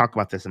recipe, and I talked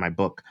about this in my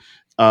book,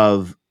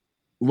 of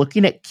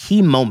looking at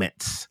key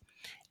moments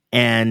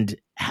and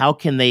how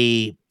can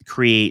they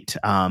create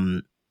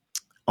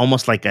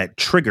almost like a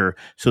trigger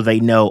so they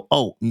know,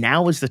 oh,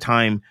 now is the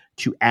time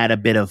to add a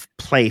bit of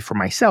play for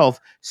myself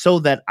so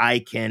that I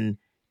can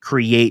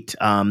create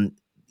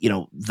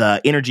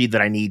the energy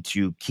that I need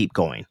to keep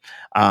going,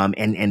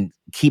 and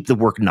keep the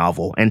work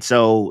novel. And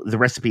so the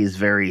recipe is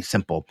very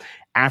simple.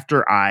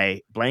 After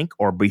I blank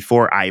or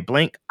before I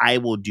blank, I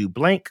will do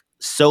blank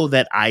so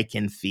that I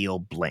can feel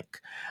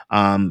blank.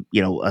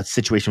 A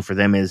situation for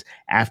them is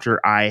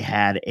after I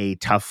had a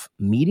tough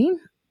meeting,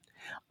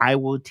 I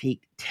will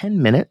take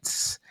 10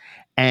 minutes.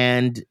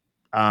 And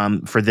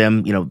for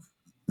them,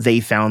 they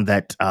found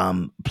that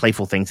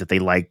playful things that they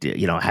liked,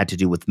 had to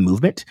do with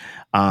movement.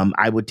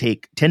 I would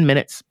take 10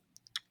 minutes,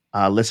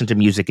 listen to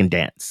music and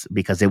dance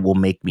because it will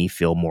make me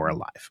feel more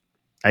alive.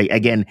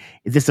 Again,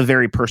 this is a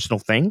very personal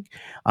thing.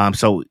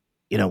 So,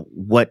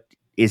 what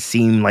is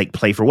seen like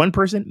play for one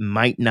person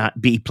might not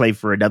be play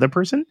for another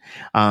person.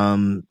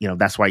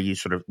 That's why you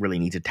sort of really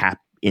need to tap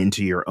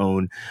into your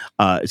own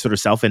sort of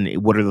self and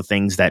what are the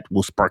things that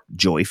will spark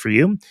joy for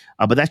you.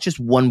 But that's just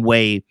one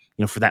way,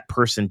 for that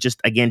person, just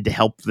again, to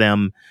help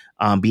them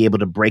be able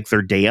to break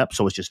their day up.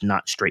 So it's just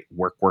not straight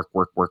work, work,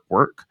 work, work,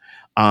 work.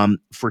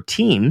 For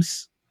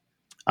teams,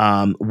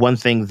 one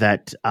thing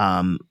that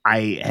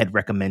I had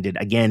recommended,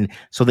 again,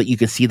 so that you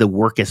can see the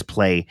work as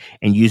play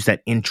and use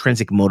that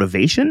intrinsic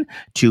motivation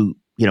to,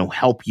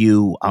 help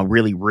you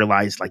really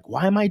realize, like,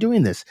 why am I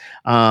doing this?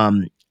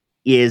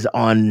 Is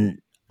on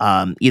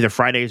either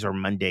Fridays or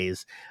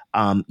Mondays,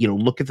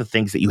 look at the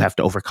things that you have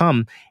to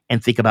overcome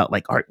and think about,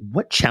 like, all right,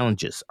 what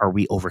challenges are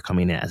we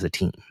overcoming as a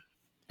team?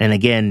 And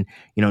again,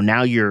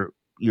 now you're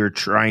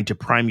trying to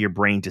prime your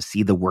brain to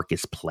see the work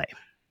as play.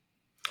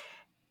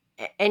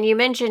 And you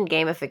mentioned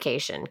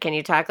gamification. Can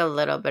you talk a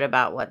little bit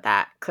about what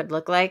that could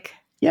look like?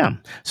 Yeah.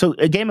 So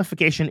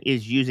gamification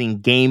is using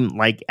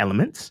game-like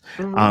elements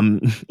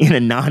Mm-hmm. in a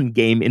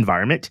non-game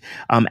environment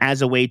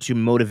as a way to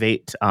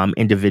motivate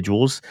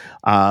individuals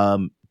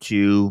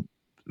to,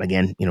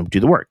 again, do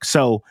the work.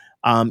 So,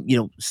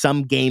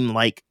 some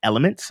game-like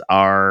elements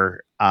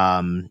are,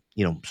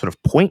 sort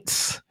of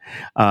points,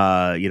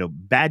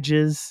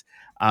 badges,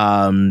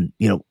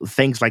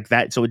 things like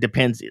that. So it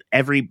depends.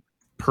 Every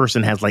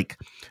person has like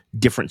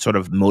different sort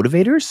of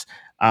motivators.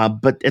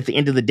 But at the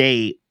end of the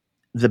day,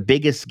 the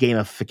biggest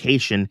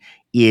gamification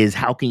is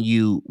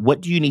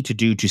what do you need to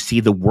do to see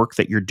the work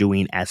that you're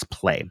doing as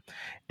play?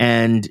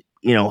 And,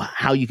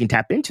 how you can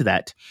tap into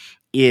that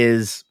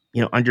is,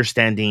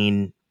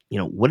 understanding,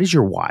 what is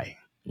your why?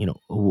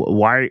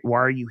 Why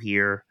are you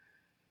here?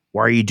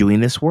 Why are you doing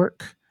this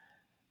work?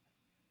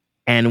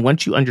 And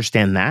once you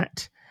understand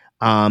that,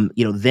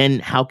 then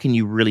how can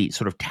you really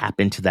sort of tap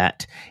into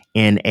that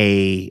in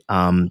a,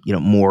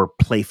 more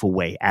playful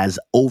way as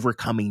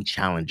overcoming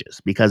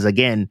challenges? Because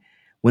again,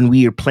 when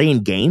we are playing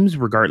games,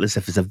 regardless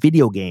if it's a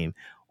video game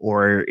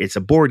or it's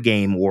a board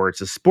game or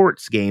it's a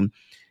sports game,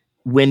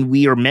 when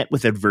we are met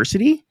with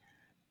adversity,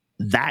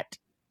 that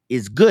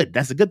is good.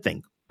 That's a good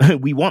thing.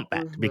 We want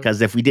that Mm-hmm.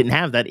 because if we didn't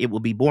have that, it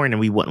would be boring and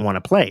we wouldn't want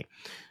to play.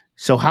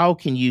 So how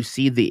can you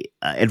see the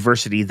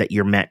adversity that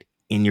you're met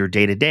in your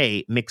day to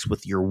day mixed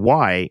with your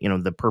why,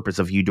 the purpose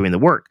of you doing the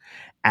work,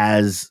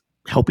 as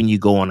helping you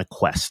go on a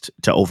quest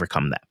to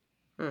overcome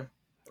that?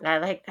 I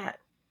like that.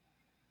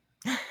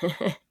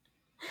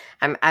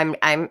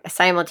 I'm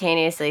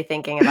simultaneously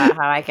thinking about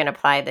how I can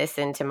apply this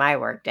into my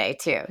workday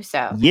too.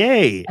 So,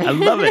 Yay. I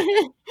love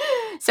it.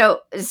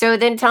 so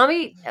then tell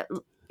me,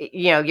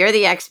 you're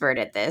the expert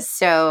at this.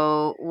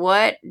 So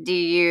what do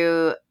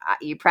you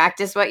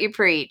practice what you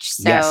preach.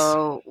 Yes.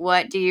 So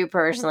what do you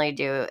personally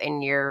do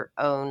in your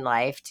own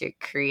life to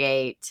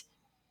create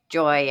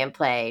joy and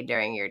play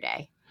during your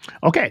day?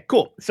 Okay,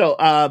 cool. So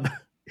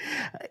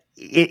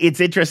it's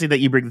interesting that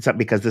you bring this up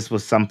because this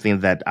was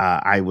something that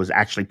I was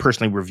actually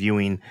personally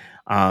reviewing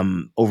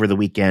over the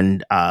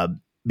weekend,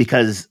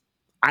 because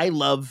I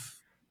love,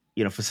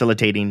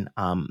 facilitating,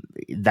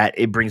 that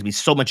it brings me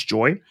so much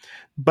joy.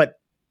 But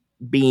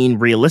being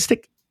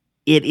realistic,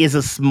 it is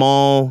a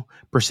small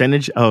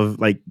percentage of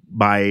like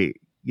my,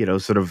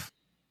 sort of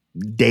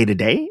day to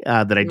day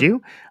that I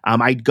do.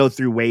 I go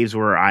through waves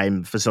where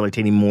I'm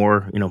facilitating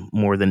more,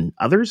 more than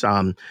others.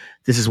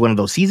 This is one of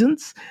those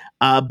seasons.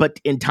 But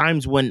in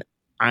times when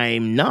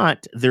I'm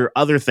not, there are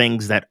other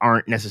things that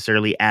aren't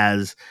necessarily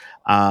as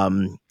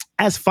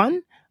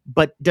fun,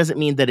 but doesn't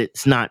mean that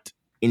it's not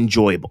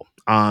enjoyable.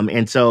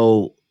 And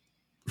so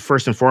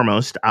first and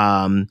foremost,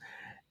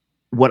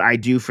 what I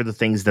do for the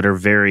things that are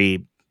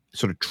very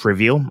sort of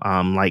trivial,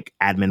 like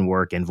admin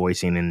work and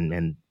voicing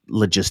and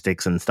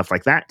logistics and stuff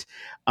like that.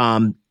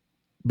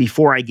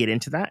 Before I get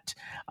into that,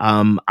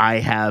 I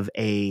have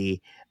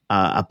a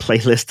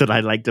playlist that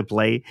I like to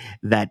play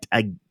that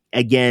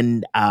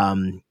again,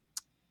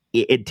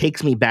 it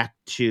takes me back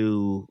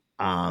to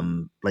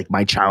like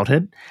my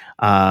childhood.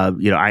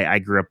 I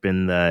grew up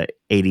in the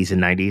 80s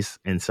and 90s,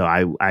 and so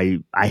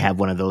I have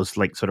one of those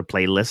like sort of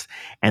playlists,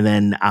 and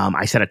then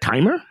I set a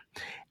timer,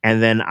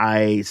 and then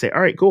I say,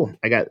 all right, cool,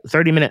 I got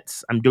 30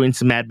 minutes. I'm doing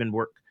some admin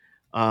work.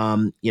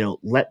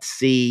 Let's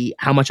see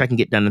how much I can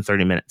get done in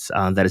 30 minutes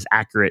that is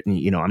accurate,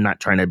 and I'm not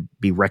trying to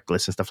be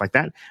reckless and stuff like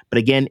that, but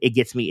again, it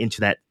gets me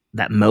into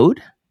that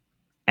mode,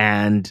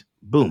 and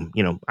boom,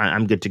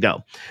 I'm good to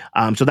go.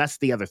 So that's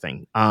the other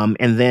thing.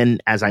 And then,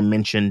 as I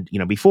mentioned,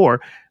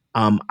 before,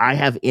 I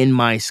have in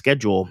my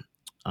schedule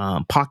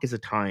pockets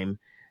of time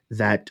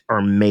that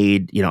are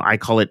made. I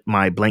call it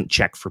my blank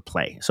check for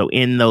play. So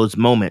in those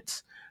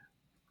moments,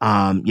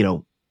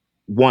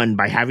 one,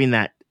 by having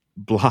that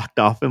blocked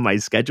off in my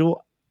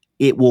schedule,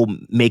 it will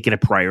make it a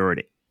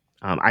priority.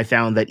 I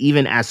found that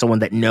even as someone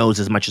that knows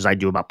as much as I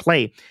do about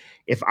play,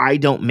 if I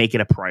don't make it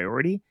a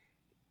priority,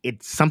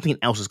 it's something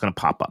else is going to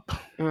pop up.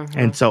 Mm-hmm.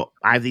 And so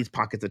I have these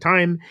pockets of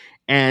time.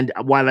 And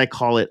why I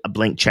call it a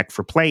blank check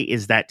for play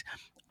is that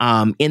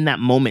in that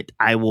moment,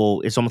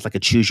 it's almost like a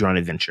choose your own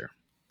adventure.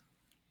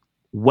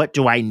 What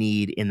do I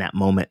need in that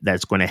moment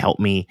that's going to help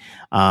me,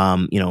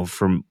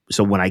 so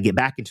when I get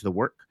back into the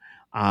work,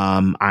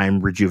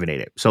 I'm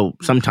rejuvenated. So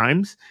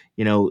sometimes,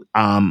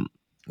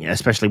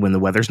 especially when the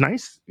weather's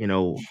nice,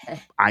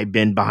 I've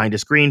been behind a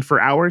screen for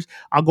hours,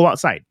 I'll go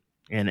outside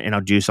and I'll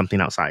do something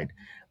outside.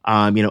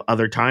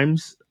 Other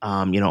times,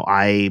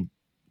 I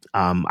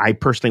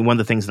personally, one of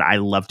the things that I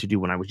loved to do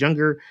when I was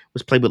younger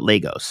was play with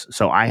Legos.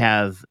 So I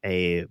have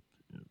a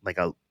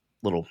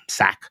little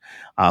sack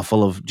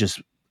full of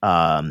just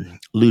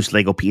loose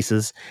Lego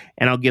pieces,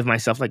 and I'll give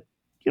myself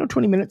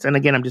 20 minutes. And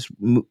again, I'm just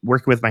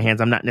working with my hands.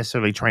 I'm not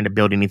necessarily trying to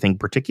build anything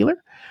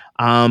particular,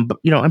 but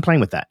I'm playing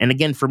with that. And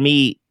again, for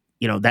me,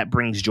 that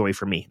brings joy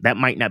for me. That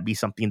might not be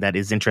something that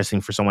is interesting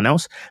for someone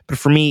else, but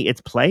for me,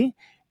 it's play.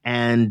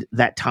 And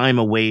that time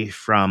away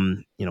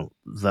from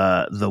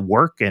the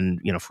work and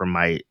from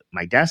my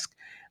desk,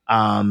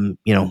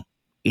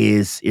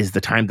 is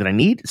the time that I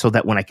need, so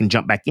that when I can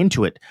jump back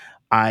into it,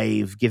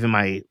 I've given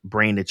my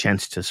brain a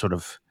chance to sort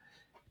of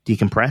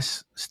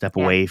decompress, step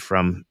away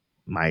from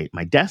my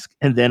desk,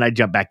 and then I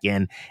jump back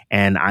in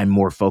and I'm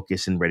more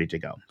focused and ready to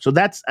go. So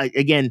that's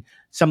again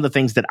some of the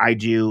things that I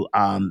do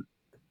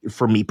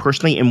for me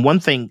personally. And one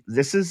thing,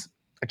 this is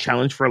a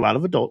challenge for a lot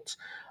of adults.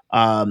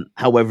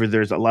 However,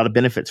 there's a lot of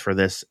benefits for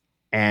this,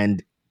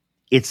 and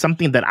it's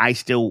something that I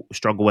still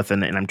struggle with,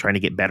 and I'm trying to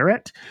get better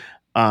at.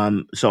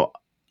 So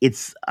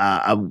it's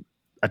a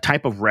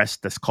type of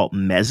rest that's called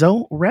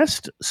meso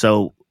rest.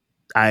 So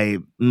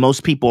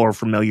most people are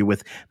familiar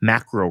with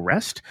macro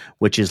rest,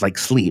 which is like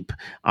sleep,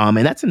 and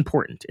that's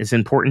important. It's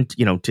important,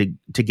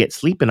 to get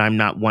sleep. And I'm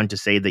not one to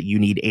say that you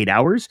need 8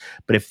 hours,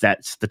 but if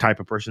that's the type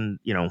of person,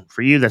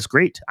 for you, that's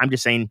great. I'm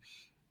just saying,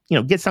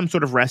 get some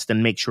sort of rest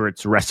and make sure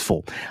it's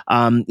restful.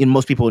 And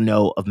most people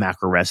know of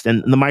macro rest,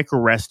 and the micro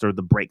rest are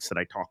the breaks that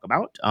I talk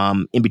about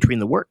in between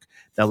the work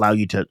that allow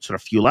you to sort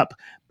of fuel up.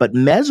 But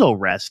meso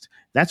rest,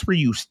 that's where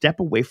you step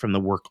away from the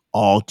work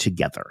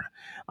altogether.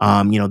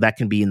 That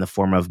can be in the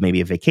form of maybe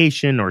a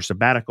vacation or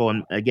sabbatical.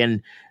 And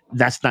again,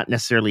 that's not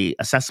necessarily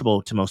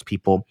accessible to most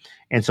people.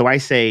 And so I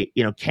say,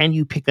 can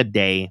you pick a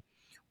day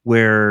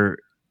where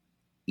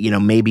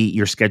maybe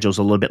your schedule's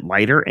a little bit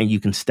lighter and you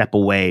can step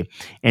away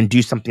and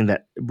do something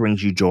that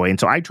brings you joy. And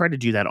so I try to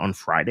do that on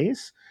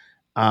Fridays,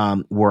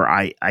 where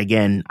I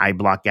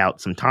block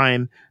out some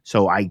time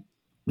so I,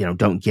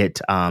 don't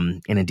get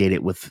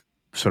inundated with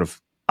sort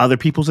of other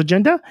people's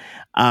agenda.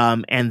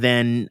 And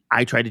then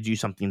I try to do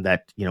something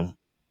that,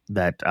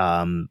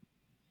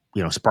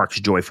 sparks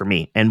joy for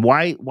me. And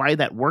why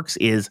that works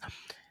is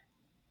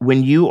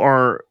when you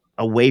are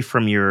away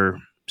from your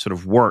sort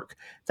of work,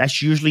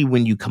 that's usually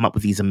when you come up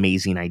with these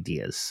amazing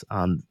ideas.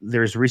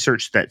 There's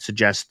research that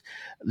suggests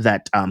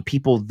that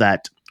people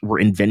that were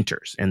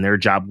inventors and their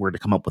job were to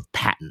come up with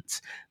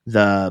patents,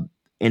 the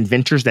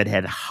inventors that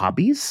had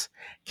hobbies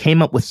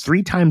came up with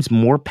 3 times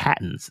more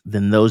patents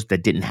than those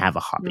that didn't have a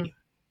hobby.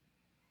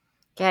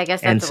 Yeah, I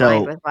guess that's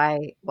aligned with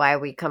why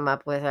we come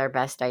up with our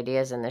best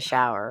ideas in the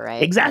shower,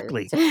 right?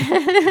 Exactly.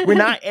 We're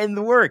not in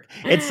the work.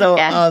 And so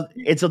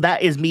so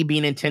that is me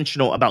being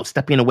intentional about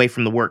stepping away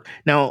from the work.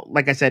 Now,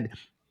 like I said,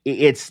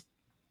 it's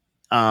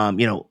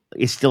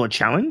it's still a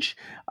challenge.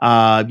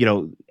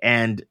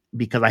 And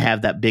because I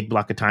have that big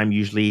block of time,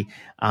 usually,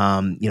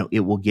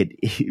 it will get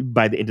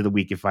by the end of the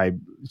week. If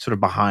I'm sort of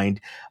behind,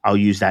 I'll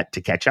use that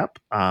to catch up.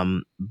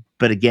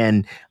 But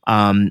again,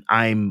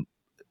 I'm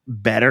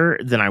better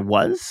than I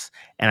was,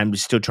 and I'm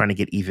still trying to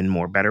get even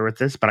more better with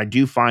this. But I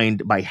do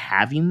find by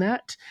having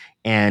that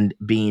and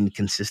being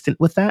consistent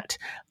with that,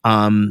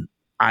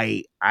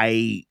 I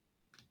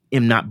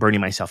am not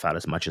burning myself out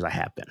as much as I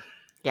have been.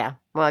 Yeah.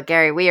 Well,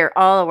 Gary, we are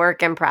all a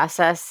work in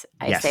process.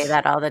 I say Yes.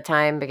 that all the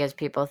time because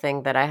people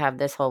think that I have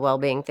this whole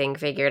well-being thing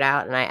figured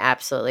out, and I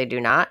absolutely do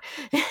not.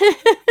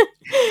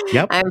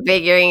 Yep. I'm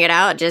figuring it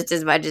out just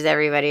as much as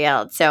everybody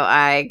else. So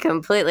I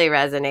completely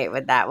resonate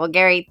with that. Well,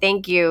 Gary,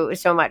 thank you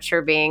so much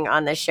for being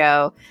on the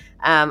show.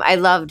 I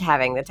loved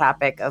having the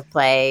topic of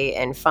play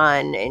and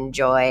fun and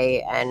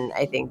joy, and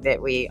I think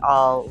that we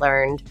all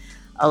learned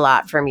a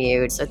lot from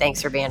you. So thanks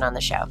for being on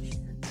the show.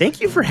 Thank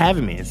you for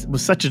having me. It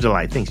was such a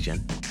delight. Thanks,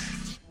 Jen.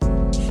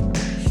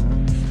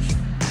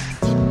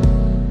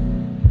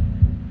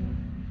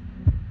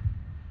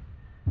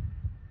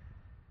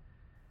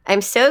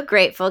 I'm so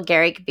grateful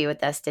Gary could be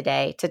with us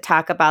today to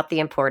talk about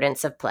the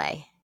importance of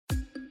play.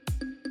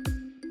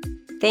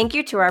 Thank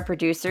you to our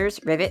producers,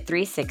 Rivet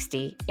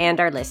 360,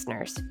 and our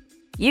listeners.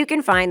 You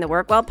can find the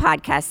Work Well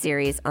podcast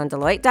series on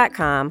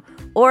Deloitte.com,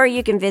 or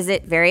you can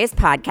visit various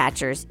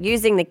podcatchers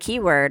using the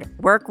keyword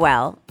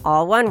WorkWell,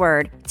 all one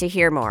word, to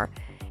hear more.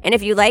 And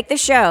if you like the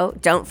show,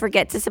 don't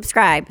forget to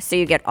subscribe so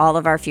you get all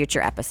of our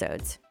future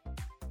episodes.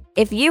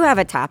 If you have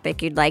a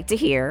topic you'd like to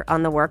hear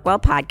on the Work Well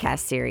podcast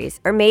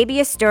series, or maybe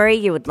a story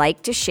you would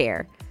like to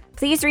share,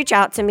 please reach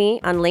out to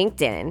me on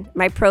LinkedIn.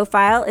 My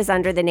profile is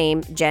under the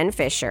name Jen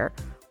Fisher,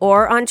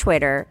 or on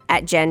Twitter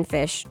at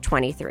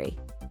JenFish23.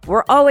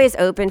 We're always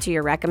open to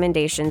your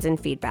recommendations and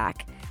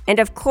feedback. And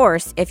of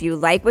course, if you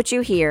like what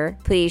you hear,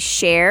 please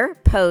share,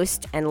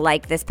 post, and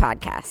like this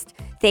podcast.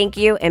 Thank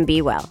you, and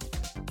be well.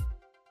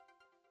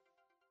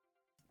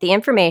 The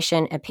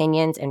information,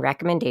 opinions, and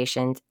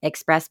recommendations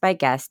expressed by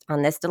guests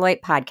on this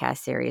Deloitte podcast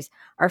series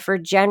are for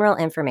general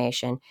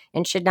information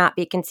and should not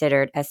be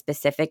considered as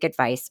specific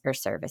advice or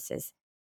services.